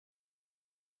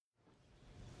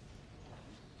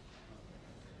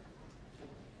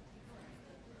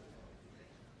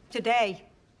Today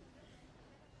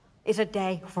is a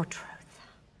day for truth.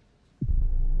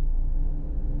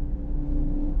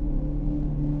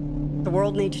 The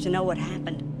world needs to know what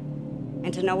happened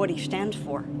and to know what he stands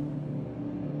for.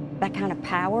 That kind of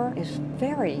power is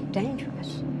very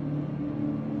dangerous.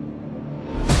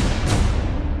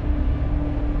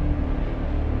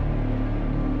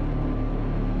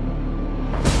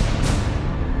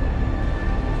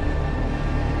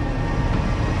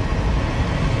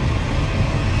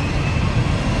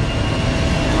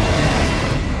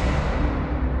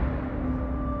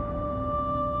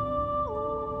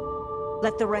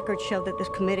 Let the record show that this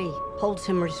committee holds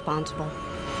him responsible.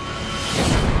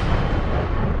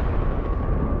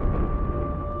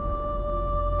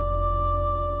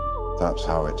 That's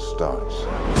how it starts.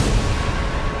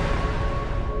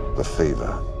 The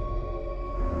fever.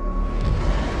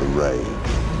 The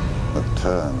rage that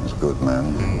turns good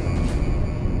men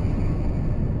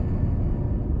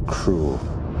cruel.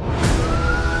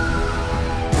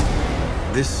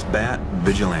 This Bat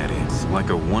vigilante is like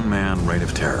a one-man reign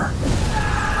of terror.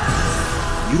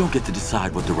 You don't get to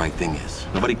decide what the right thing is.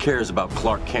 Nobody cares about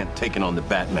Clark Kent taking on the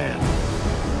Batman.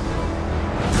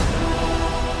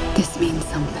 This means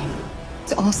something.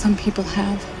 It's all some people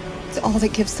have. It's all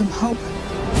that gives them hope.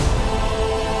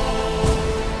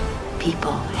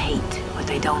 People hate what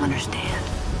they don't understand.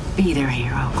 Be their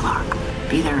hero, Clark.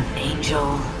 Be their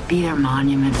angel. Be their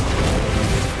monument.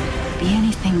 Be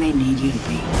anything they need you to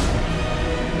be.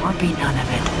 Or be none of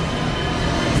it.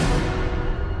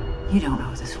 You don't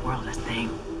owe this world a thing.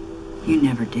 You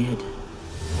never did.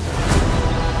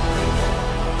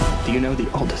 Do you know the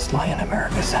oldest lie in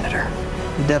America, Senator?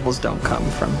 The devils don't come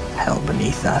from hell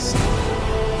beneath us.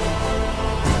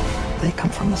 They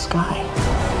come from the sky.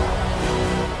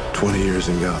 20 years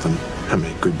in Gotham. How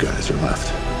many good guys are left?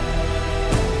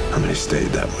 How many stayed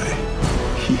that way?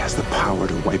 He has the power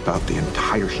to wipe out the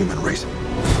entire human race.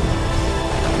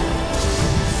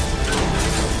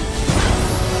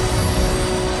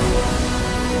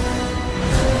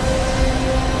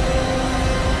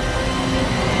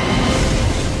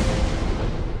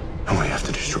 And we have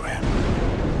to destroy it.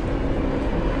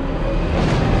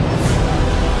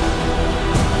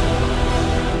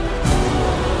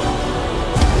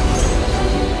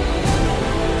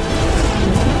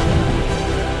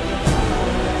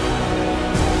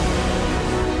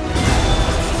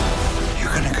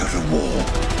 You're gonna go to war.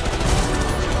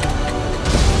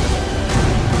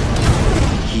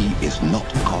 He is not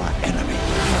our enemy.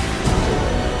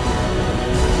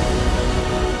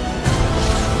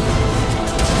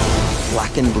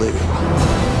 Black and blue.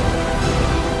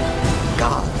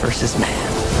 God versus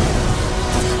man.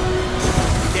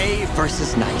 Day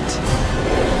versus night.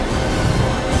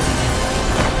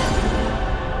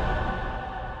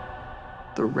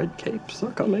 The red capes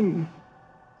are coming.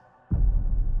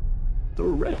 The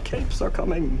red capes are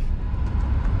coming.